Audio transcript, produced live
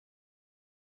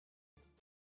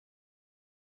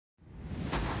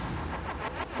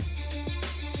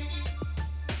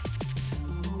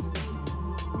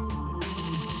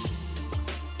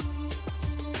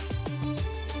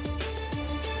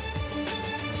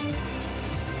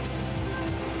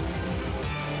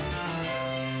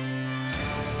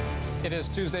It is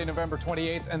Tuesday, November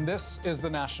 28th, and this is The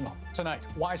National. Tonight,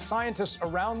 why scientists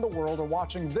around the world are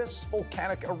watching this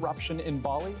volcanic eruption in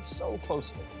Bali so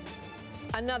closely.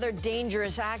 Another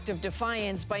dangerous act of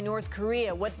defiance by North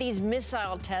Korea. What these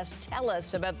missile tests tell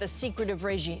us about the secretive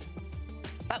regime.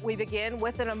 But we begin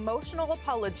with an emotional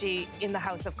apology in the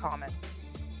House of Commons.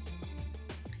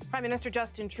 Prime Minister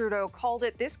Justin Trudeau called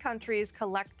it this country's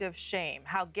collective shame,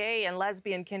 how gay and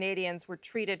lesbian Canadians were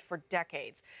treated for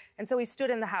decades. And so he stood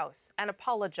in the House and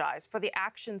apologized for the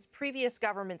actions previous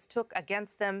governments took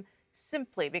against them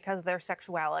simply because of their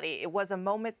sexuality. It was a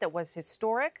moment that was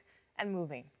historic and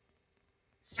moving.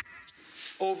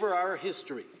 Over our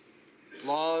history,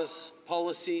 laws,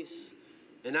 policies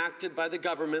enacted by the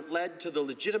government led to the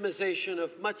legitimization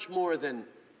of much more than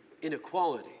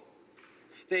inequality.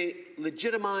 They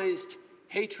legitimized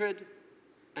hatred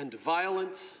and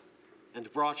violence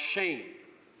and brought shame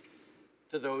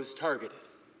to those targeted.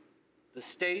 The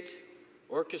state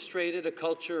orchestrated a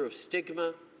culture of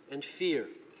stigma and fear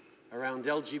around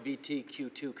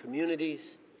LGBTQ2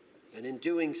 communities, and in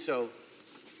doing so,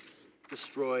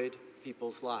 destroyed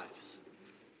people's lives.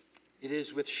 It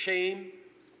is with shame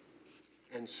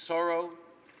and sorrow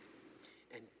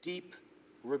and deep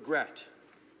regret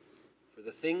for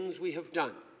the things we have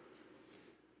done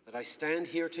that I stand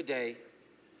here today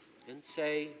and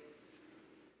say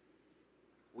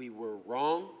we were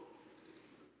wrong,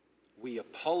 we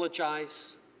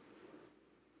apologize,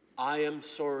 I am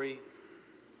sorry,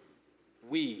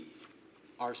 we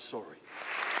are sorry.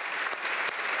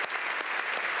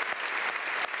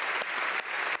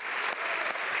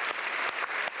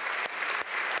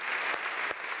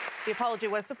 The apology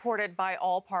was supported by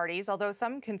all parties, although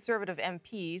some Conservative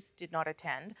MPs did not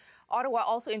attend. Ottawa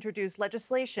also introduced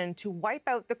legislation to wipe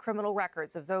out the criminal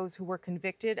records of those who were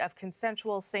convicted of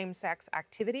consensual same-sex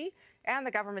activity, and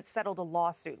the government settled a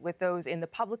lawsuit with those in the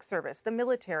public service, the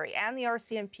military, and the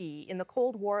RCMP in the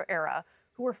Cold War era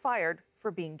who were fired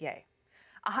for being gay.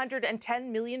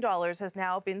 $110 million has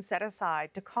now been set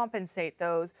aside to compensate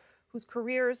those whose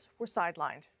careers were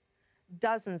sidelined.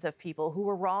 Dozens of people who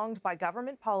were wronged by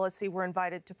government policy were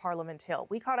invited to Parliament Hill.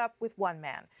 We caught up with one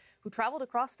man who traveled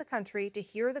across the country to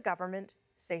hear the government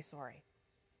say sorry.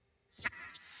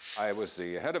 I was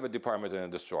the head of a department in a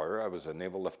destroyer. I was a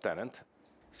naval lieutenant.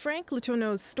 Frank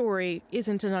Letourneau's story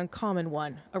isn't an uncommon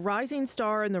one. A rising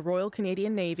star in the Royal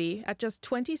Canadian Navy, at just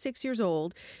 26 years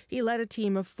old, he led a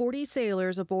team of 40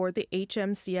 sailors aboard the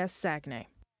HMCS Saguenay.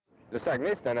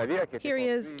 Here he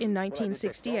is in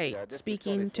 1968,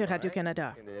 speaking to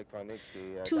Radio-Canada.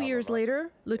 2 years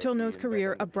later, Letourneau's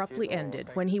career abruptly ended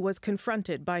when he was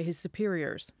confronted by his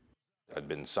superiors. I'd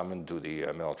been summoned to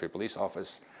the military police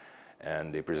office,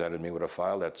 and they presented me with a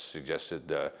file that suggested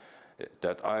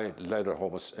that I led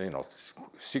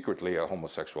secretly a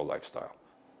homosexual lifestyle.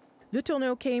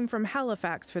 Letourneau came from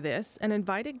Halifax for this and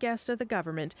invited guests of the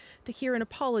government to hear an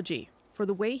apology for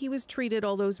the way he was treated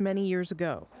all those many years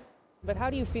ago. But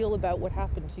how do you feel about what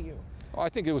happened to you? I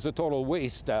think it was a total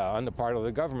waste on the part of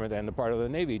the government and the part of the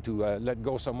Navy to let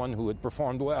go someone who had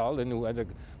performed well and who had a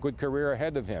good career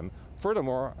ahead of him.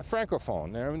 Furthermore, a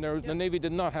francophone. The Navy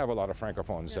did not have a lot of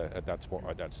francophones at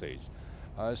that stage.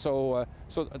 So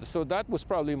that was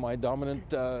probably my dominant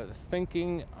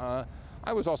thinking.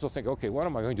 I was also thinking, okay, what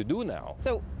am I going to do now?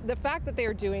 So the fact that they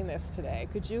are doing this today,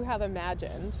 could you have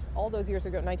imagined, all those years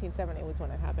ago, 1970 was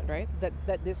when it happened, right?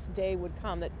 That this day would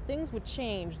come, that things would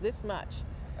change this much?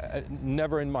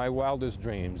 Never in my wildest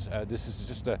dreams. This is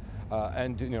just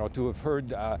and to have heard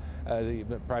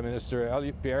the Prime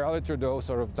Minister Pierre Trudeau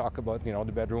sort of talk about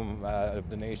the bedroom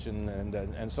of the nation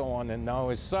and so on, and now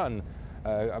his son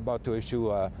about to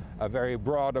issue a very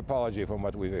broad apology from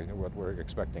what we're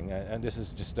expecting, and this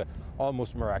is just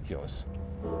almost miraculous.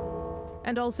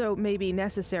 And also maybe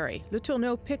necessary.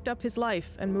 Letourneau picked up his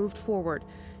life and moved forward.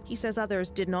 He says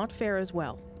others did not fare as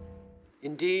well.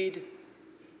 Indeed,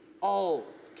 all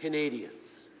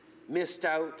Canadians missed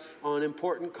out on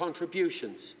important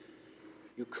contributions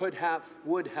you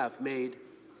would have made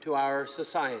to our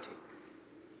society.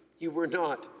 You were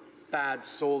not bad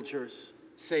soldiers,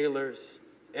 sailors,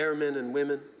 airmen and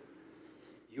women.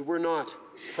 You were not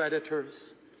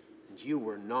predators, and you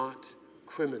were not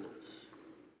criminals.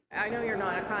 I know you're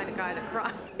not a kind of guy that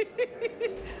cries,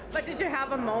 but did you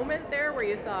have a moment there where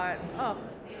you thought, oh?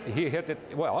 He hit it,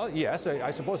 well, yes,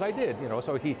 I suppose I did,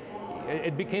 so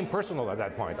it became personal at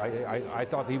that point. I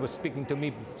thought he was speaking to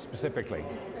me specifically.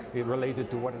 It related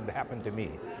to what had happened to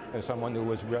me, as someone who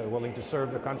was willing to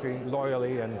serve the country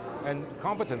loyally and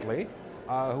competently,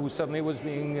 who suddenly was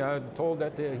being told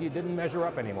that he didn't measure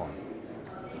up anymore.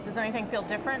 Does anything feel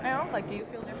different now? Like, do you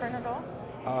feel different at all?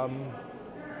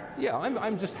 Yeah,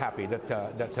 I'm just happy that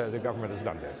the government has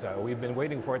done this. We've been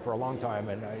waiting for it for a long time,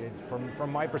 and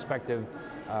from my perspective,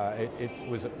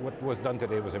 what was done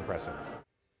today was impressive.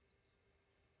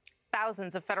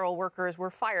 Thousands of federal workers were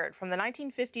fired from the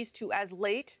 1950s to as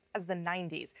late as the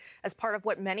 90s as part of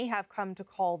what many have come to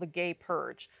call the gay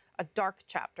purge, a dark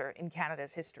chapter in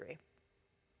Canada's history.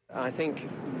 I think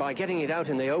by getting it out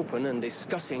in the open and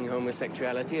discussing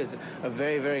homosexuality is a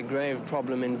very, very grave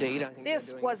problem indeed.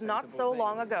 This was not so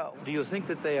long ago. Do you think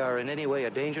that they are in any way a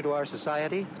danger to our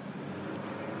society?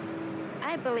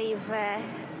 I believe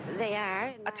they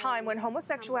are. A time when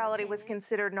homosexuality was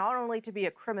considered not only to be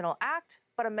a criminal act,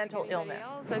 but a mental illness.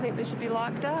 I think they should be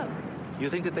locked up. Do you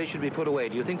think that they should be put away?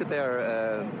 Do you think that they are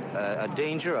a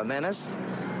danger, a menace?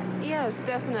 Yes,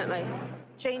 definitely.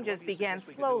 Changes began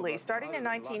slowly, starting in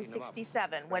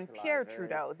 1967, when Pierre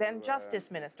Trudeau, then Justice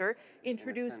Minister,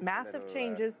 introduced massive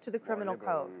changes to the criminal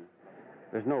code.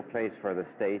 There's no place for the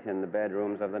state in the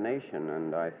bedrooms of the nation,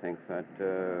 and I think that,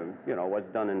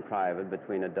 what's done in private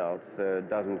between adults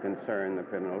doesn't concern the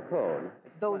criminal code.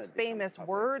 Those famous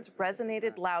words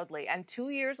resonated loudly, and 2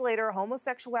 years later,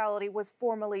 homosexuality was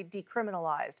formally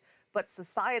decriminalized. But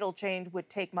societal change would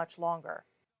take much longer.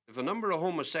 If a number of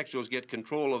homosexuals get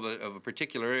control of a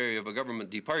particular area of a government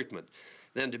department,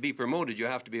 then to be promoted, you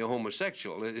have to be a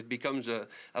homosexual. It becomes a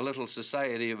little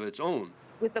society of its own.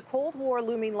 With the Cold War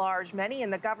looming large, many in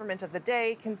the government of the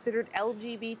day considered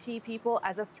LGBT people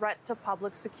as a threat to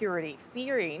public security,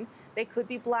 fearing they could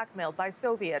be blackmailed by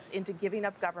Soviets into giving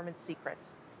up government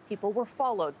secrets. People were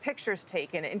followed, pictures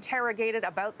taken, interrogated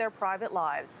about their private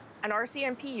lives. An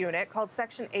RCMP unit called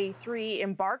Section A3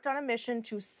 embarked on a mission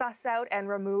to suss out and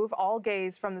remove all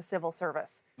gays from the civil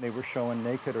service. They were showing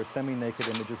naked or semi-naked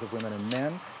images of women and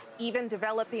men. Even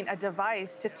developing a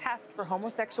device to test for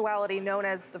homosexuality known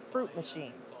as the fruit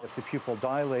machine. If the pupil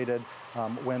dilated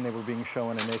when they were being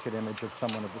shown a naked image of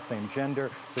someone of the same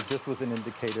gender, that this was an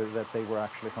indicator that they were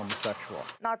actually homosexual.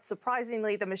 Not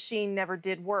surprisingly, the machine never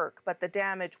did work, but the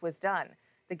damage was done.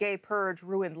 The gay purge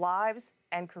ruined lives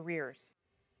and careers.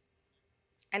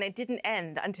 And it didn't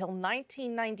end until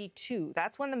 1992.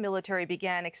 That's when the military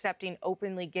began accepting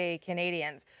openly gay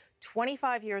Canadians.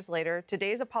 25 years later,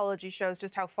 today's apology shows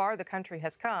just how far the country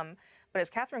has come. But as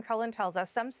Catherine Cullen tells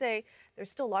us, some say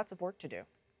there's still lots of work to do.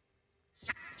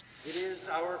 It is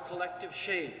our collective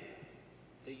shame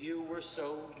that you were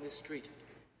so mistreated.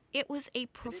 It was a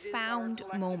profound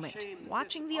moment,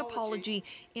 watching the apology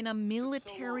in a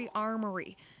military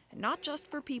armory. Not just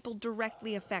for people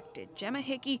directly affected. Gemma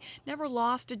Hickey never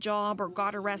lost a job or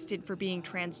got arrested for being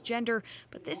transgender,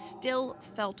 but this still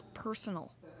felt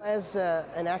personal. As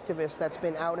an activist that's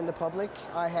been out in the public,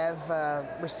 I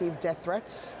have received death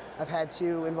threats. I've had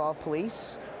to involve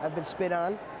police. I've been spit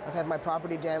on. I've had my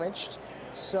property damaged.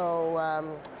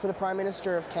 So for the Prime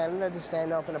Minister of Canada to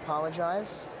stand up and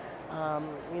apologize, I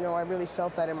really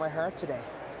felt that in my heart today.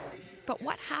 But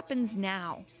what happens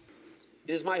now?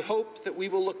 It is my hope that we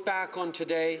will look back on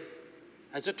today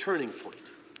as a turning point.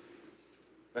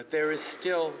 But there is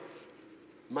still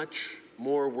much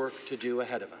more work to do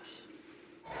ahead of us.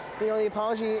 The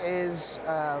apology is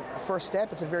a first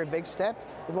step. It's a very big step.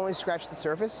 We've only scratched the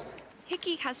surface.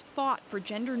 Hickey has fought for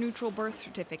gender-neutral birth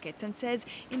certificates and says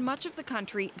in much of the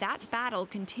country that battle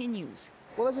continues.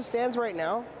 Well, as it stands right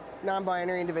now,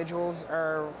 non-binary individuals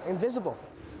are invisible.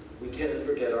 We can't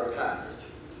forget our past.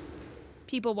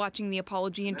 People watching the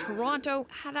apology in Toronto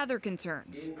had other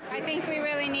concerns. I think we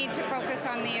really need to focus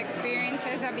on the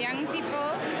experiences of young people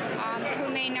who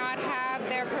may not have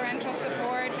their parental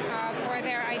support for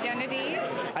their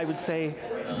identities. I would say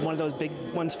one of those big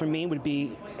ones for me would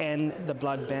be end the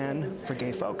blood ban for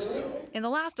gay folks. In the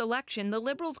last election, the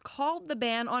Liberals called the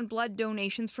ban on blood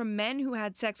donations from men who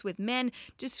had sex with men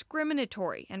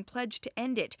discriminatory and pledged to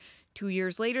end it. 2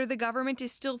 years later, the government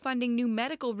is still funding new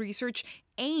medical research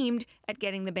aimed at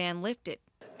getting the ban lifted.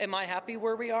 Am I happy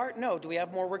where we are? No. Do we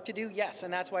have more work to do? Yes.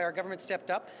 And that's why our government stepped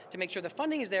up to make sure the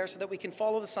funding is there so that we can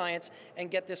follow the science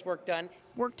and get this work done.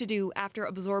 Work to do after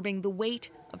absorbing the weight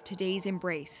of today's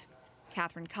embrace.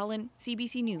 Catherine Cullen,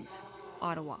 CBC News,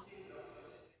 Ottawa.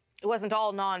 It wasn't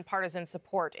all nonpartisan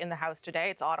support in the House today.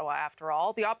 It's Ottawa, after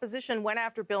all. The opposition went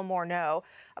after Bill Morneau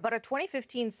about a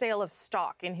 2015 sale of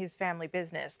stock in his family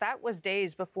business. That was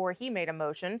days before he made a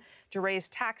motion to raise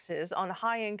taxes on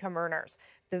high-income earners.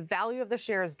 The value of the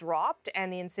shares dropped,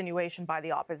 and the insinuation by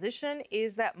the opposition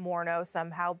is that Morneau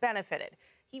somehow benefited.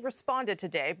 He responded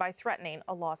today by threatening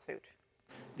a lawsuit.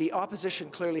 The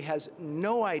opposition clearly has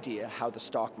no idea how the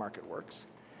stock market works.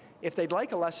 If they'd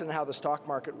like a lesson in how the stock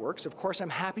market works, of course, I'm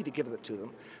happy to give it to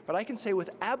them. But I can say with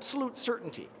absolute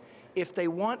certainty, if they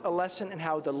want a lesson in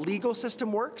how the legal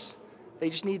system works, They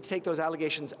just need to take those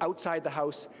allegations outside the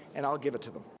House, and I'll give it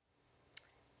to them.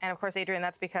 And of course, Adrian,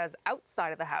 that's because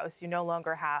outside of the House, you no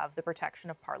longer have the protection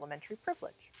of parliamentary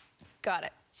privilege. Got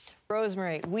it.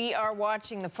 Rosemary, we are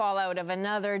watching the fallout of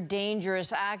another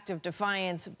dangerous act of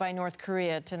defiance by North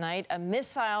Korea tonight, a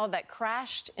missile that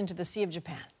crashed into the Sea of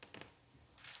Japan.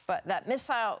 But that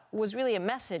missile was really a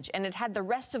message, and it had the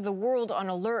rest of the world on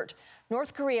alert.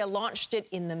 North Korea launched it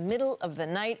in the middle of the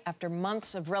night after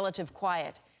months of relative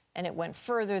quiet, and it went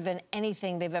further than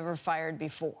anything they've ever fired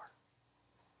before.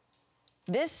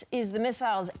 This is the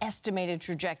missile's estimated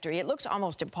trajectory. It looks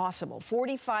almost impossible,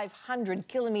 4,500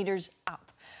 kilometers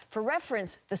up. For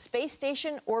reference, the space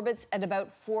station orbits at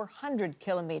about 400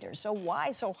 kilometers. So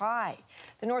why so high?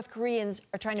 The North Koreans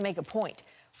are trying to make a point.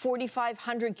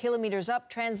 4,500 kilometers up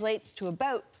translates to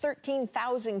about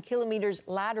 13,000 kilometers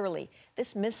laterally.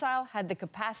 This missile had the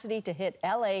capacity to hit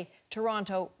LA,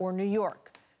 Toronto, or New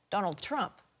York. Donald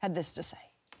Trump had this to say.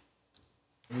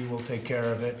 We will take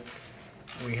care of it.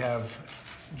 We have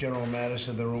General Mattis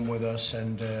in the room with us,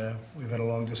 and we've had a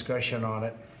long discussion on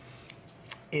it.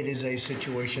 It is a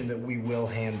situation that we will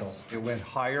handle. It went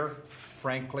higher,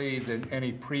 frankly, than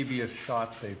any previous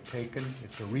shot they've taken.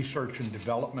 It's a research and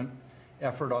development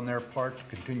effort on their part to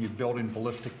continue building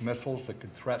ballistic missiles that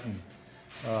could threaten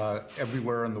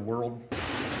everywhere in the world.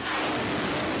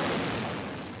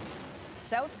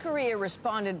 South Korea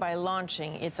responded by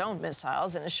launching its own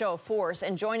missiles in a show of force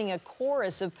and joining a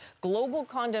chorus of global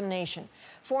condemnation.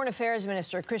 Foreign Affairs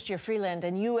Minister Chrystia Freeland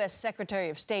and U.S. Secretary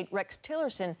of State Rex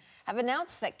Tillerson have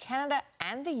announced that Canada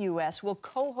and the U.S. will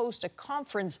co-host a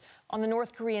conference on the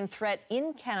North Korean threat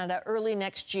in Canada early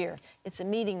next year. It's a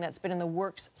meeting that's been in the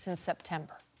works since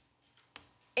September.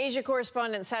 Asia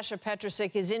correspondent Sasha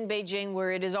Petrusik is in Beijing,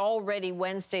 where it is already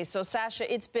Wednesday. So,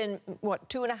 Sasha, it's been, what,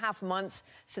 2.5 months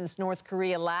since North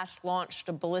Korea last launched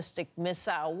a ballistic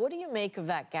missile. What do you make of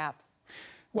that gap?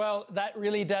 Well, that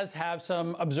really does have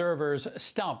some observers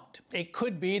stumped. It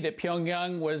could be that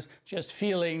Pyongyang was just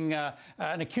feeling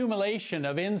an accumulation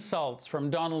of insults from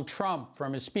Donald Trump,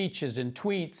 from his speeches and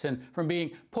tweets, and from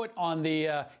being put on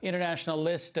the international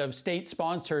list of state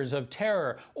sponsors of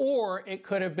terror. Or it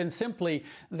could have been simply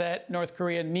that North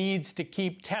Korea needs to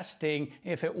keep testing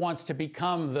if it wants to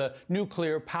become the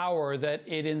nuclear power that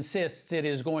it insists it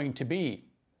is going to be.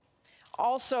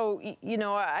 Also, you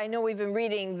know, I know we've been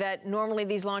reading that normally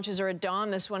these launches are at dawn.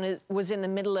 This one was in the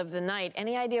middle of the night.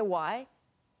 Any idea why?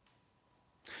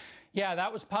 Yeah,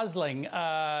 that was puzzling.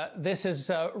 This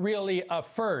is really a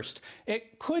first.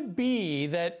 It could be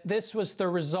that this was the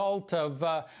result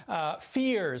of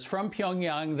fears from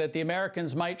Pyongyang that the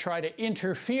Americans might try to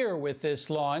interfere with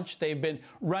this launch. They've been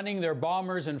running their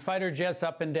bombers and fighter jets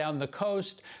up and down the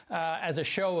coast as a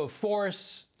show of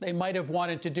force. They might have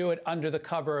wanted to do it under the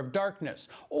cover of darkness.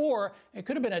 Or it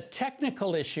could have been a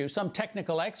technical issue. Some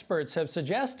technical experts have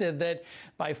suggested that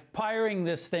by firing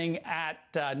this thing at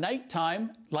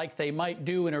nighttime, like they might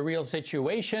do in a real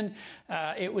situation,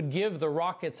 it would give the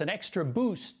rockets an extra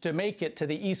boost to make it to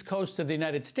the east coast of the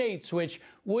United States, which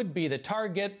would be the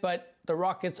target, but the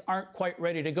rockets aren't quite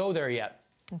ready to go there yet.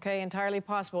 Okay, entirely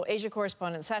possible. Asia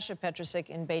correspondent Sasha Petrusik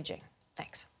in Beijing.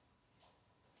 Thanks.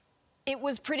 It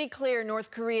was pretty clear North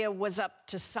Korea was up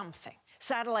to something.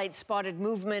 Satellites spotted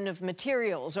movement of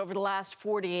materials over the last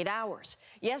 48 hours.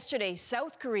 Yesterday,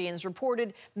 South Koreans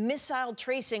reported missile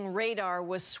tracing radar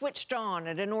was switched on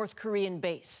at a North Korean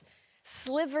base.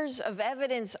 Slivers of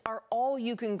evidence are all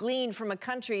you can glean from a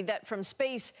country that from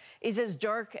space is as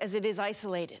dark as it is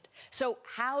isolated. So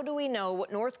how do we know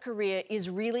what North Korea is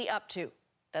really up to?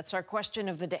 That's our question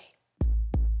of the day.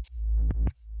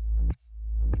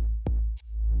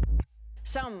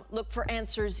 Some look for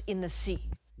answers in the sea.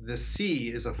 The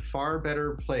sea is a far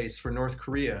better place for North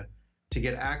Korea to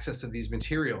get access to these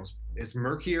materials. It's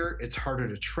murkier, it's harder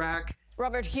to track.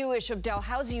 Robert Hewish of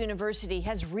Dalhousie University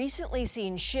has recently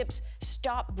seen ships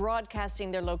stop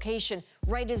broadcasting their location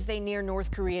right as they near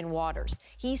North Korean waters.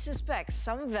 He suspects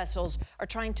some vessels are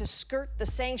trying to skirt the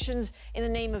sanctions in the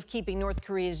name of keeping North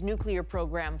Korea's nuclear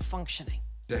program functioning.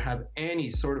 To have any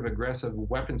sort of aggressive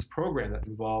weapons program that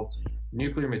involve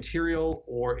nuclear material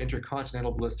or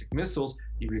intercontinental ballistic missiles,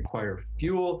 you require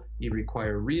fuel, you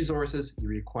require resources, you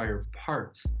require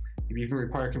parts, you even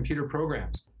require computer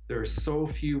programs. There are so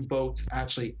few boats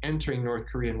actually entering North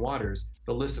Korean waters,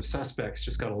 the list of suspects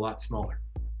just got a lot smaller.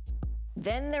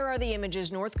 Then there are the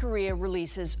images North Korea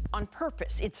releases on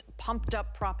purpose. It's pumped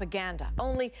up propaganda.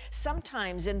 Only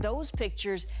sometimes in those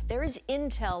pictures, there is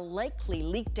intel likely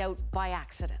leaked out by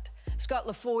accident. Scott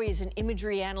Lafoy is an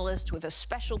imagery analyst with a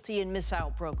specialty in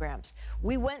missile programs.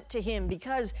 We went to him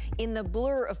because in the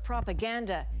blur of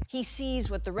propaganda, he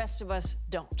sees what the rest of us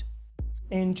don't.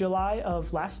 In July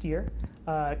of last year,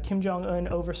 Kim Jong-un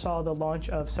oversaw the launch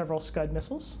of several Scud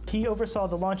missiles. He oversaw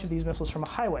the launch of these missiles from a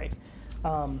highway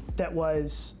that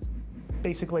was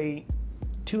basically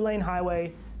two-lane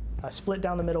highway, split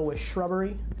down the middle with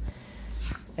shrubbery.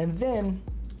 And then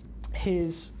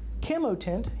his camo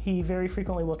tent, he very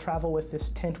frequently will travel with this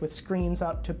tent with screens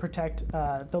up to protect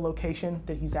the location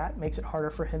that he's at, makes it harder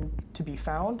for him to be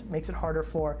found, makes it harder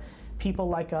for people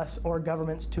like us or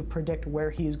governments to predict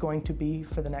where he is going to be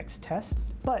for the next test.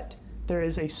 But there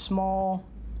is a small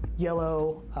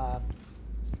yellow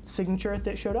signature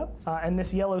that showed up, and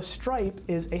this yellow stripe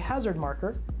is a hazard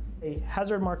marker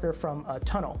from a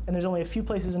tunnel. And there's only a few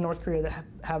places in North Korea that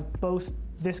have both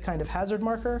this kind of hazard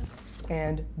marker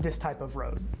and this type of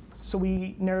road. So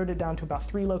we narrowed it down to about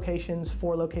 3 locations,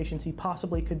 4 locations he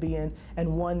possibly could be in,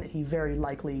 and one that he very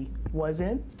likely was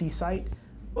in, the site.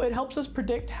 It helps us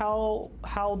predict how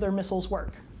their missiles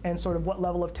work and sort of what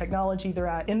level of technology they're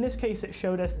at. In this case, it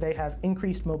showed us they have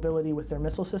increased mobility with their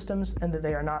missile systems and that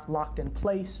they are not locked in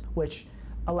place, which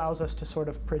allows us to sort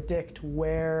of predict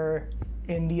where,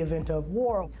 in the event of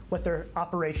war, what their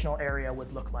operational area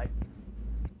would look like.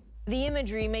 The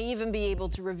imagery may even be able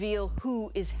to reveal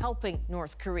who is helping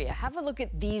North Korea. Have a look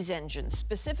at these engines,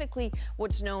 specifically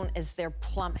what's known as their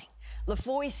plumbing.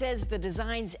 Lafoy says the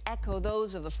designs echo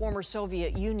those of the former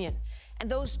Soviet Union. And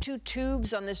those 2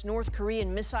 tubes on this North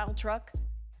Korean missile truck,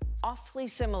 awfully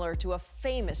similar to a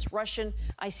famous Russian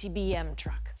ICBM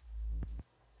truck.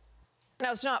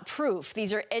 Now, it's not proof.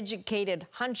 These are educated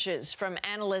hunches from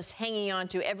analysts hanging on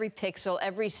to every pixel,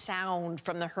 every sound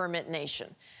from the Hermit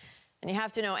Nation. And you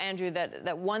have to know, Andrew,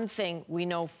 that one thing we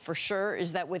know for sure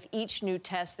is that with each new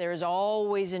test, there is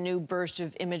always a new burst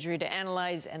of imagery to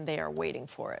analyze, and they are waiting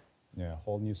for it. Yeah, a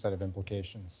whole new set of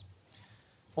implications.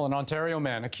 Well, an Ontario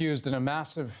man accused in a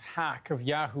massive hack of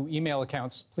Yahoo email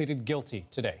accounts pleaded guilty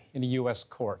today in a U.S.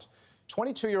 court.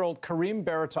 22-year-old Karim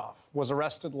Baratov was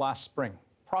arrested last spring.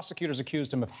 Prosecutors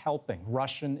accused him of helping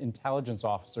Russian intelligence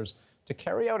officers to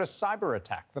carry out a cyber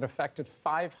attack that affected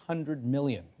 500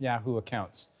 million Yahoo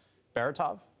accounts.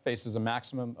 Baratov faces a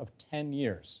maximum of 10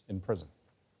 years in prison.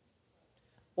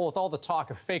 Well, with all the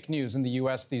talk of fake news in the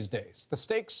U.S. these days, the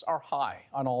stakes are high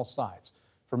on all sides,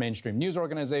 for mainstream news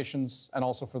organizations and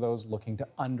also for those looking to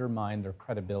undermine their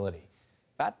credibility.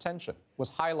 That tension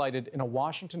was highlighted in a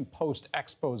Washington Post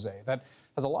expose that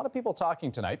has a lot of people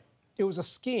talking tonight. It was a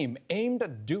scheme aimed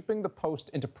at duping the Post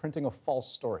into printing a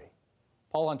false story.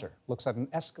 Paul Hunter looks at an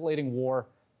escalating war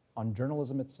on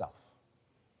journalism itself.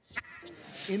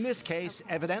 In this case,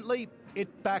 evidently,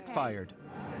 it backfired.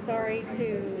 Sorry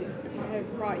to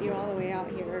have brought you all the way out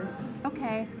here.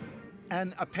 Okay.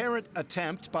 An apparent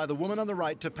attempt by the woman on the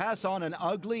right to pass on an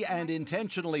ugly and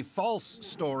intentionally false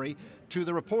story to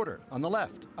the reporter on the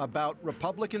left about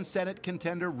Republican Senate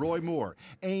contender Roy Moore,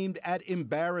 aimed at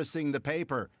embarrassing the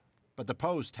paper. But the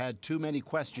Post had too many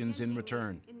questions in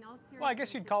return. Well, I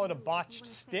guess you'd call it a botched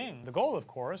sting. The goal, of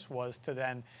course, was to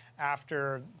then,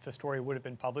 after the story would have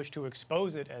been published, to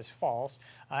expose it as false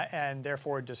and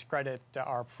therefore discredit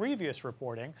our previous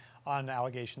reporting on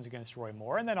allegations against Roy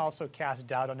Moore, and then also cast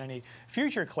doubt on any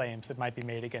future claims that might be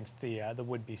made against the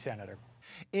would-be senator.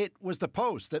 It was the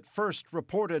Post that first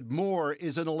reported Moore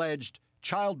is an alleged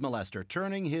child molester,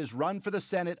 turning his run for the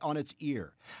Senate on its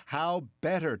ear. How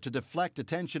better to deflect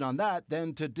attention on that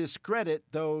than to discredit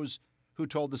those who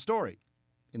told the story?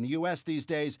 In the U.S. these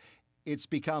days, it's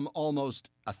become almost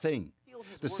a thing.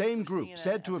 The same group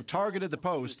said to have targeted the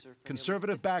Post,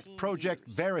 conservative-backed Project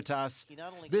Veritas,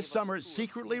 this summer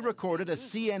secretly recorded a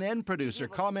CNN producer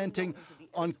commenting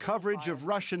on coverage of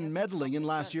Russian meddling in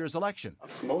last year's election.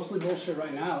 It's mostly bullshit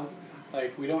right now.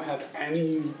 Like, we don't have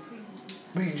any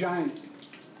big, giant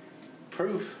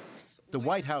proof. The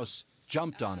White House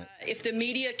jumped on it. If the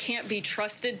media can't be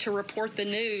trusted to report the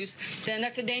news, then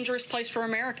that's a dangerous place for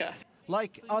America.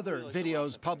 Like other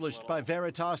videos published by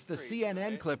Veritas, the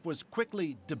CNN clip was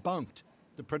quickly debunked.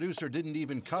 The producer didn't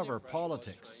even cover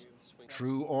politics.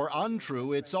 True or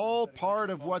untrue, it's all part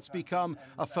of what's become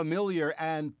a familiar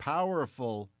and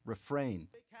powerful refrain.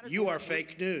 You are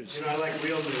fake news. You know, I like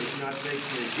real news, not fake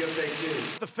news. You're fake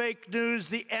news. The fake news,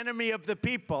 the enemy of the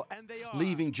people. And they are.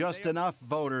 Leaving just enough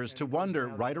voters to wonder,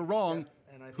 right or wrong,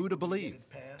 who to believe,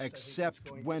 except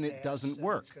when it doesn't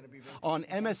work. On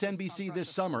MSNBC this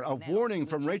summer, a warning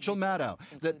from Rachel Maddow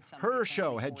that her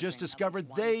show had just discovered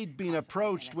they'd been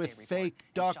approached with fake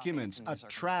documents, a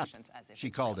trap,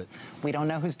 she called it. We don't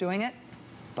know who's doing it,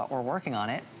 but we're working on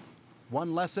it.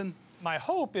 One lesson, My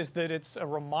hope is that it's a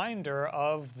reminder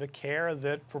of the care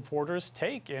that reporters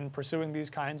take in pursuing these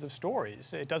kinds of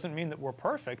stories. It doesn't mean that we're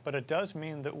perfect, but it does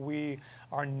mean that we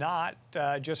are not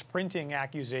just printing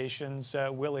accusations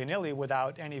willy-nilly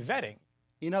without any vetting.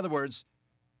 In other words,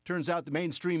 turns out the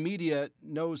mainstream media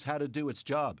knows how to do its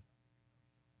job.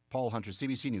 Paul Hunter,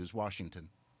 CBC News, Washington.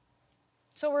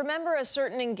 So remember a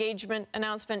certain engagement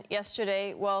announcement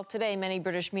yesterday? Well, today many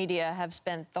British media have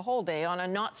spent the whole day on a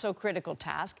not-so-critical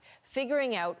task,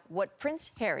 figuring out what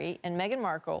Prince Harry and Meghan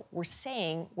Markle were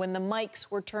saying when the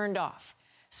mics were turned off.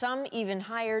 Some even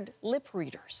hired lip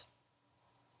readers.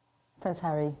 Prince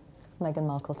Harry, Meghan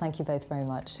Markle, thank you both very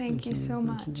much. Thank you so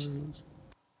much.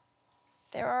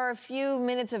 There are a few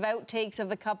minutes of outtakes of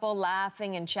the couple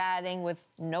laughing and chatting with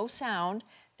no sound.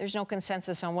 There's no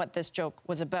consensus on what this joke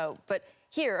was about. But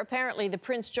here, apparently, the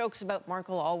prince jokes about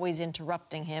Markle always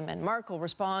interrupting him, and Markle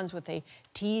responds with a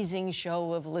teasing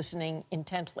show of listening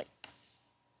intently.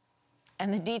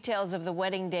 And the details of the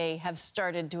wedding day have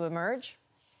started to emerge.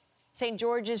 St.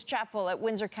 George's Chapel at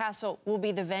Windsor Castle will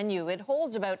be the venue. It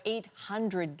holds about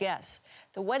 800 guests.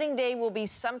 The wedding day will be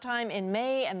sometime in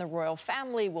May, and the royal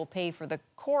family will pay for the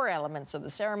core elements of the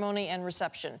ceremony and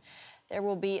reception. There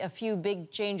will be a few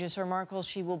big changes for Markle.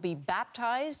 She will be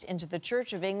baptized into the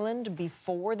Church of England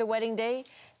before the wedding day,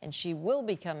 and she will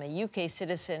become a UK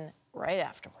citizen right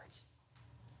afterwards.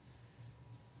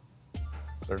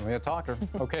 Certainly a talker.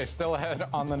 Okay, still ahead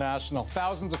on The National.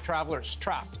 Thousands of travelers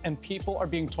trapped and people are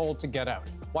being told to get out.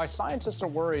 Why scientists are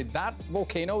worried that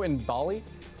volcano in Bali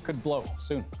could blow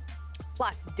soon.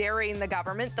 Plus, daring the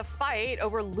government the fight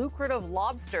over lucrative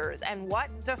lobsters and what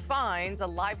defines a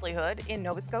livelihood in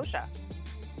Nova Scotia.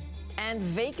 And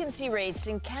vacancy rates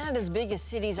in Canada's biggest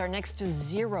cities are next to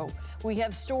zero. We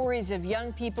have stories of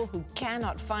young people who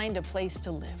cannot find a place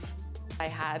to live. I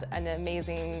had an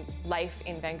amazing life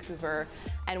in Vancouver,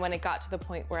 and when it got to the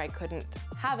point where I couldn't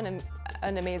have an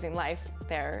amazing life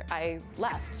there, I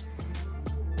left.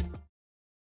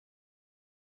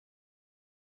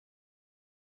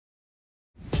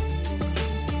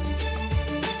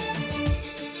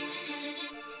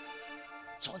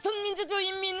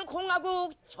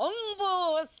 조선민주주의인민공화국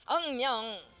정부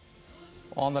성명.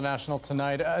 On The National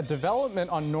tonight, a development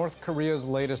on North Korea's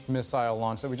latest missile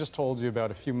launch that we just told you about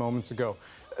a few moments ago.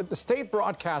 The state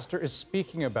broadcaster is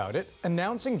speaking about it,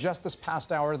 announcing just this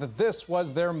past hour that this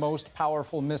was their most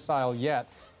powerful missile yet.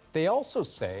 They also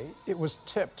say it was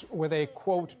tipped with a,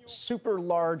 quote, super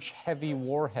large heavy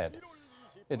warhead.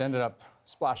 It ended up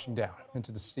splashing down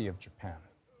into the Sea of Japan.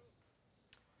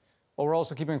 Well, we're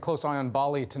also keeping a close eye on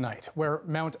Bali tonight, where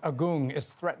Mount Agung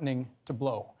is threatening to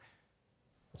blow.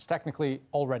 It's technically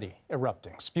already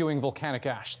erupting, spewing volcanic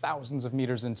ash thousands of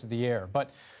meters into the air. But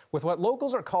with what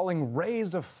locals are calling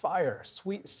rays of fire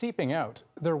seeping out,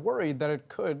 they're worried that it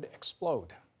could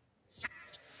explode.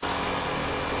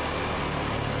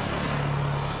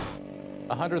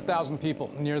 100,000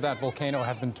 people near that volcano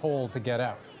have been told to get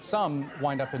out. Some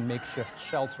wind up in makeshift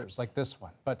shelters like this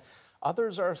one, but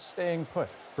others are staying put,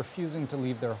 refusing to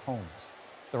leave their homes.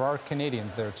 There are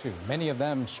Canadians there, too, many of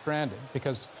them stranded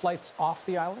because flights off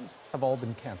the island have all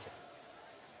been canceled.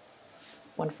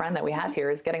 One friend that we have here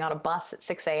is getting on a bus at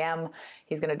 6 a.m.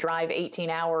 He's going to drive 18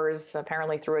 hours,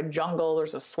 apparently through a jungle.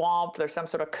 There's a swamp. There's some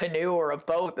sort of canoe or a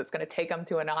boat that's going to take him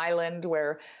to an island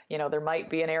where, you know, there might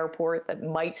be an airport that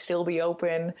might still be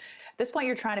open. At this point,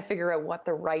 you're trying to figure out what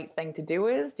the right thing to do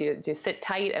is. Do you sit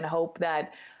tight and hope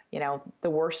that, you know, the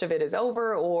worst of it is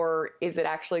over, or is it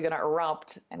actually going to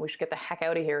erupt and we should get the heck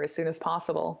out of here as soon as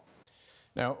possible?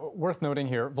 Now, worth noting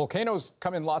here, volcanoes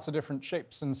come in lots of different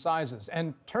shapes and sizes,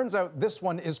 and turns out this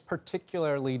one is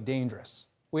particularly dangerous.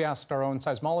 We asked our own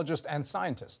seismologist and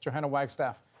scientist, Johanna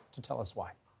Wagstaff, to tell us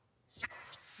why.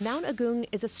 Mount Agung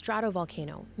is a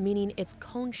stratovolcano, meaning it's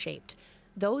cone-shaped.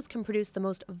 Those can produce the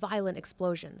most violent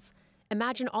explosions.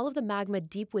 Imagine all of the magma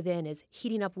deep within is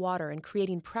heating up water and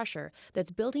creating pressure that's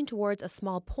building towards a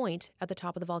small point at the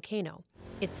top of the volcano.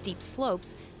 Its steep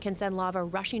slopes can send lava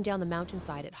rushing down the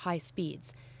mountainside at high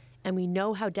speeds. And we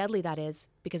know how deadly that is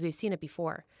because we've seen it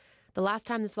before. The last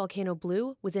time this volcano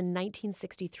blew was in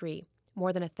 1963.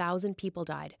 More than 1,000 people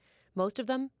died, most of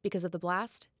them because of the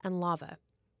blast and lava.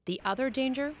 The other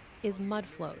danger is mud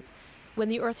flows. When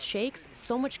the earth shakes,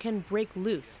 so much can break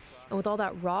loose. And with all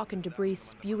that rock and debris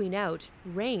spewing out,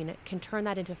 rain can turn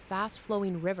that into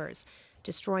fast-flowing rivers,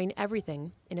 destroying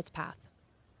everything in its path.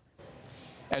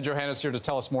 And Johanna's here to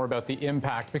tell us more about the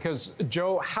impact, because,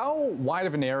 Joe, how wide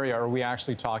of an area are we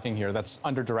actually talking here that's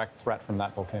under direct threat from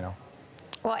that volcano?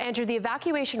 Well, Andrew, the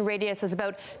evacuation radius is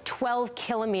about 12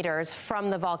 kilometers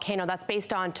from the volcano. That's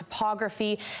based on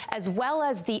topography as well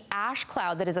as the ash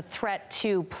cloud that is a threat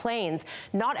to planes.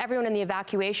 Not everyone in the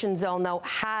evacuation zone, though,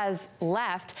 has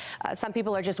left. Some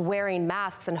people are just wearing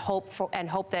masks and hope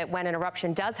that when an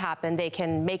eruption does happen, they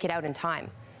can make it out in time.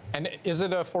 And is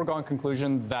it a foregone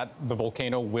conclusion that the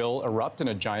volcano will erupt in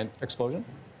a giant explosion?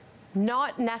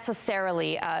 Not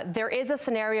necessarily. There is a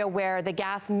scenario where the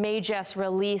gas may just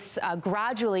release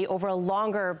gradually over a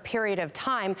longer period of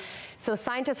time. So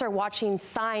scientists are watching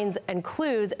signs and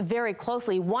clues very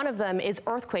closely. One of them is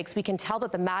earthquakes. We can tell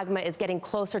that the magma is getting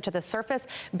closer to the surface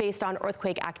based on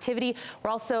earthquake activity.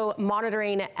 We're also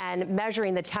monitoring and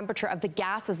measuring the temperature of the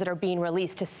gases that are being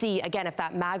released to see, again, if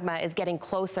that magma is getting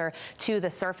closer to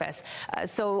the surface.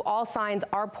 So all signs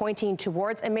are pointing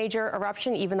towards a major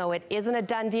eruption, even though it isn't a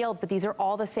done deal. But these are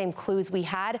all the same clues we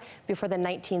had before the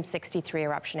 1963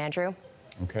 eruption, Andrew.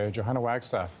 Okay, Johanna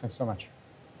Wagstaff, thanks so much.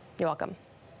 You're welcome.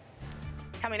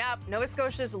 Coming up, Nova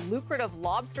Scotia's lucrative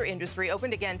lobster industry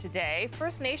opened again today.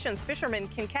 First Nations fishermen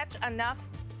can catch enough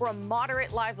for a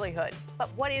moderate livelihood. But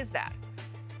what is that?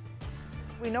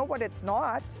 We know what it's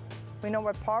not. We know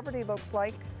what poverty looks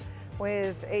like,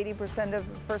 with 80% of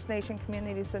First Nation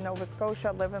communities in Nova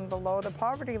Scotia living below the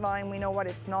poverty line. We know what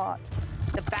it's not.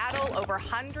 The battle over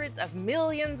hundreds of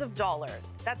millions of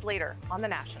dollars. That's later on The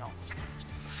National.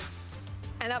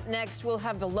 And up next, we'll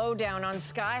have the lowdown on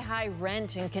sky-high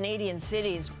rent in Canadian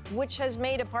cities, which has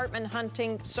made apartment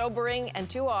hunting sobering and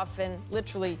too often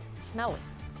literally smelly.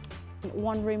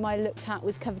 One room I looked at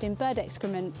was covered in bird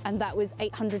excrement, and that was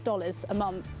 $800 a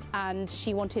month, and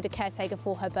she wanted a caretaker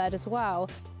for her bird as well.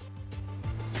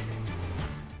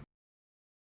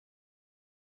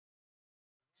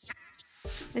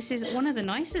 This is one of the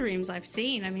nicer rooms I've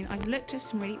seen. I mean, I've looked at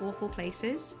some really awful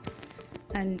places,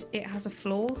 and it has a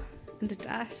floor and a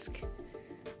desk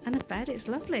and a bed. It's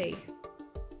lovely.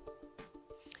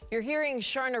 You're hearing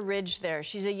Sharna Ridge there.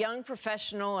 She's a young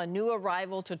professional, a new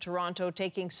arrival to Toronto,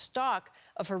 taking stock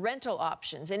of her rental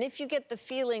options. And if you get the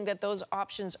feeling that those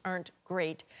options aren't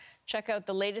great, check out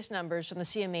the latest numbers from the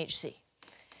CMHC.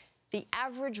 The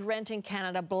average rent in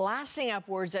Canada blasting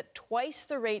upwards at twice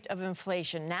the rate of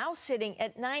inflation, now sitting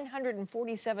at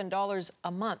 $947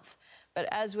 a month. But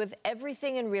as with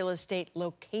everything in real estate,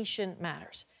 location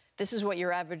matters. This is what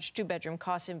your average two-bedroom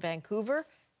costs in Vancouver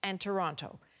and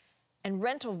Toronto. And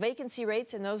rental vacancy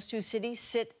rates in those two cities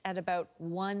sit at about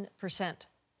 1%.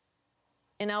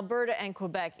 In Alberta and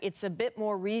Quebec, it's a bit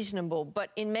more reasonable, but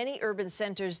in many urban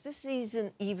centres, this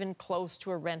isn't even close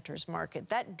to a renter's market.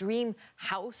 That dream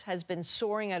house has been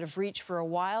soaring out of reach for a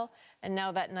while, and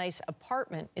now that nice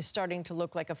apartment is starting to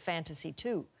look like a fantasy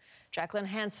too. Jacqueline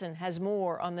Hansen has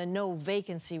more on the no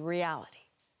vacancy reality.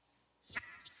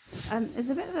 There's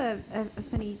a bit of a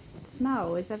funny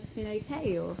smell. Is everything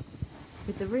okay, or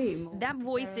with the room? That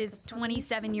voice is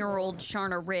 27-year-old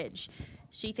Sharna Ridge.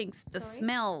 She thinks the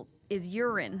smell is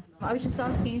urine. I was just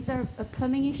asking, is there a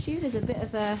plumbing issue? There's a bit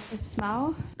of a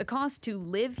smell. The cost to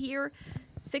live here,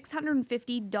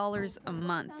 $650 a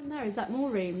month. Down there, is that more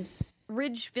rooms?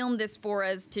 Ridge filmed this for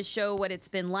us to show what it's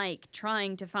been like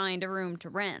trying to find a room to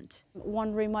rent.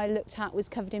 One room I looked at was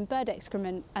covered in bird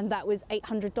excrement, and that was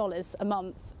 $800 a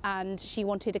month, and she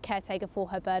wanted a caretaker for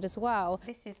her bird as well.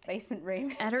 This is basement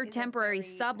room. At her temporary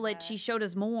sublet, she showed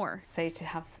us more. So to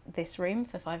have this room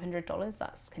for $500,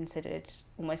 that's considered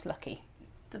almost lucky.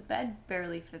 The bed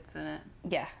barely fits in it.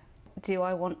 Yeah. Do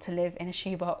I want to live in a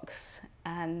shoebox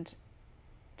and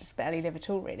just barely live at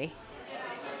all, really?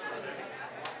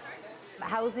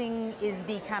 Housing is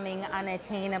becoming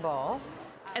unattainable.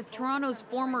 As Toronto's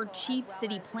former chief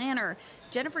city planner,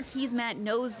 Jennifer Keesmaat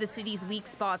knows the city's weak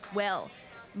spots well,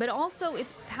 but also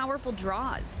its powerful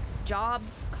draws: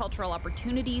 jobs, cultural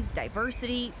opportunities,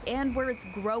 diversity, and where it's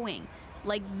growing,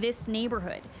 like this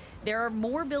neighborhood. There are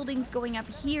more buildings going up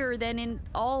here than in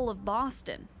all of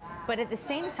Boston. But at the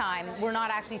same time, we're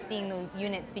not actually seeing those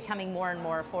units becoming more and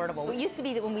more affordable. It used to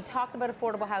be that when we talked about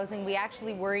affordable housing, we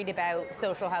actually worried about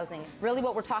social housing. Really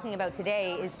what we're talking about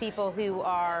today is people who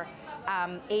are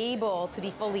able to be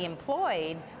fully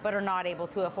employed, but are not able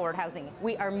to afford housing.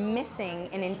 We are missing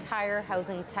an entire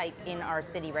housing type in our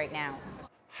city right now.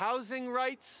 Housing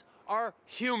rights are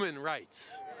human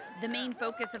rights. The main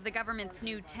focus of the government's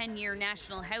new 10-year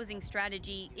national housing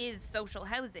strategy is social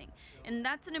housing, and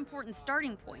that's an important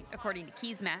starting point, according to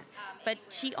Keesmaat. But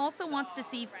she also wants to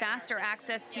see faster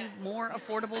access to more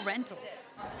affordable rentals.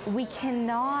 We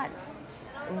cannot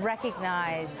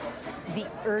recognize the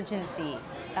urgency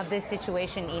of this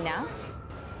situation enough.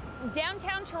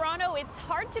 Downtown Toronto, it's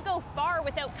hard to go far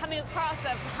without coming across a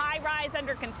high-rise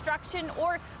under construction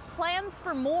or plans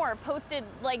for more posted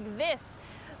like this.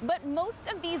 But most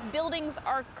of these buildings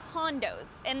are condos,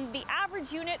 and the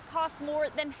average unit costs more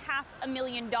than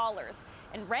 $500,000,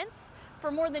 and rents for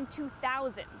more than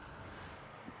 $2,000.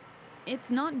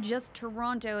 It's not just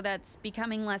Toronto that's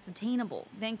becoming less attainable.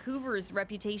 Vancouver's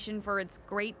reputation for its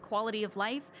great quality of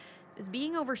life is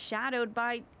being overshadowed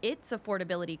by its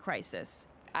affordability crisis.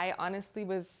 I honestly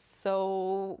was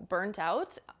so burnt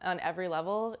out on every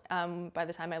level by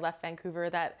the time I left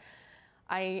Vancouver that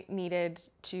I needed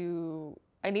to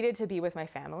be with my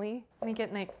family. Make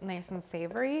it nice and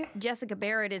savory. Jessica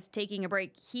Barrett is taking a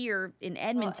break here in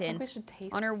Edmonton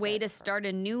on her way to start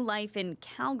a new life in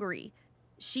Calgary.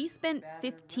 She spent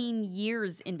 15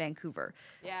 years in Vancouver,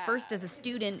 first as a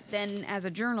student, then as a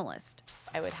journalist.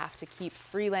 I would have to keep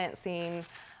freelancing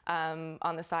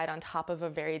on the side on top of a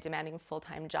very demanding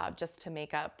full-time job just to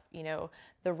make up,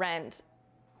 the rent.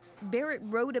 Barrett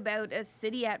wrote about a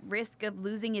city at risk of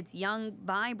losing its young,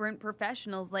 vibrant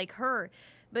professionals like her,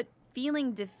 but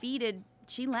feeling defeated,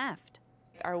 she left.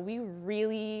 Are we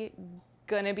really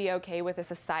gonna be okay with a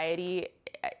society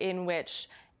in which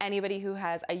anybody who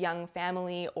has a young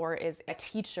family or is a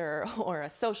teacher or a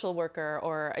social worker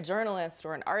or a journalist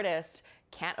or an artist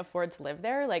can't afford to live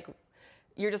there? Like,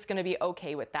 you're just gonna be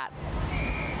okay with that.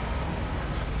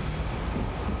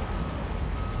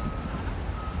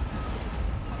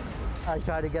 I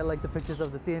try to get the pictures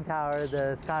of the CN Tower,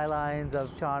 the skylines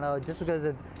of Toronto, just because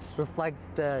it reflects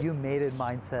the you made it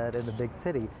mindset in the big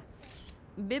city.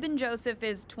 Bibin Joseph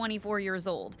is 24 years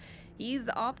old. He's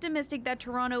optimistic that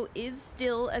Toronto is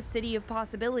still a city of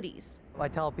possibilities. I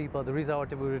tell people the reason I want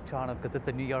to move to Toronto because it's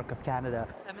the New York of Canada.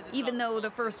 Even though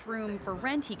the first room for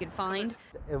rent he could find,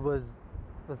 it was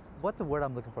what's the word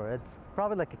I'm looking for? It's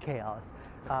probably like a chaos.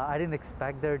 I didn't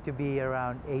expect there to be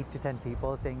around 8 to 10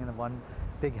 people staying in one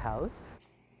big house.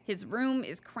 His room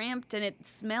is cramped and it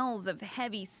smells of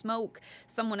heavy smoke,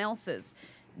 someone else's.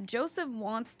 Joseph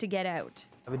wants to get out.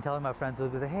 I've been telling my friends,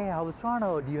 hey, how was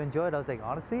Toronto? Do you enjoy it? I was like,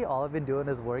 honestly, all I've been doing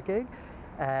is working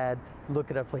and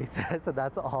looking at places, and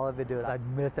that's all I've been doing. I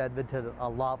miss Edmonton a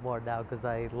lot more now because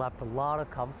I left a lot of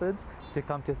comforts to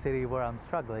come to a city where I'm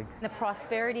struggling. The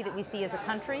prosperity that we see as a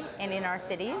country and in our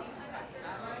cities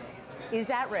is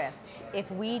at risk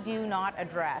if we do not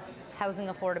address housing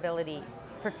affordability,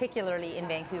 particularly in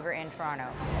Vancouver and Toronto.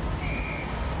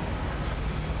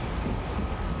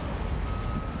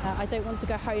 I don't want to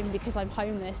go home because I'm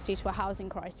homeless due to a housing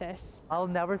crisis. I'll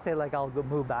never say I'll go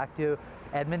move back to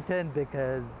Edmonton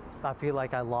because I feel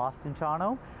like I lost in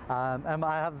Toronto. And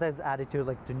I have this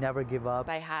attitude to never give up.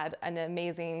 I had an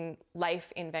amazing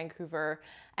life in Vancouver,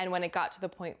 and when it got to the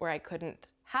point where I couldn't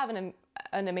have an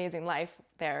amazing life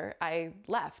there, I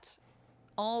left.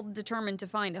 All determined to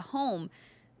find a home,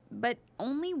 but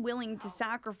only willing to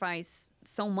sacrifice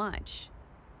so much.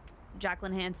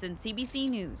 Jacqueline Hansen, CBC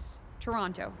News,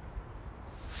 Toronto.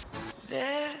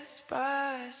 Despacito,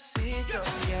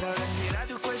 quiero respirar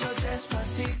tu cuello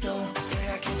despacito.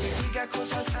 Deja que te diga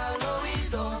cosas al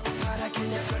oído, para que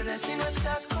te acuerdes si no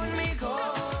estás conmigo.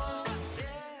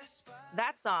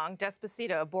 That song,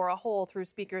 Despacito, bore a hole through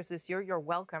speakers this year. You're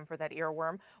welcome for that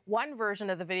earworm. One version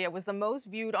of the video was the most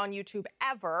viewed on YouTube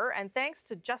ever, and thanks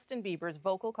to Justin Bieber's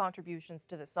vocal contributions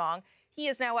to the song, he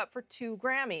is now up for 2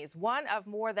 Grammys, one of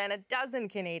more than a dozen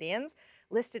Canadians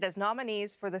listed as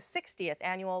nominees for the 60th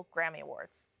Annual Grammy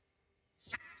Awards.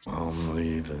 I'm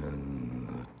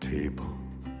leaving the table.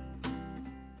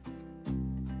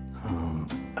 I'm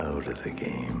out of the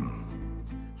game.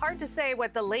 Hard to say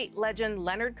what the late legend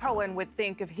Leonard Cohen would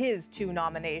think of his 2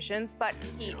 nominations, but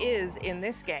he is in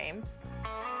this game.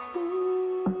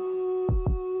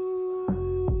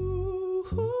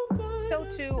 So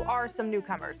too are some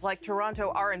newcomers, like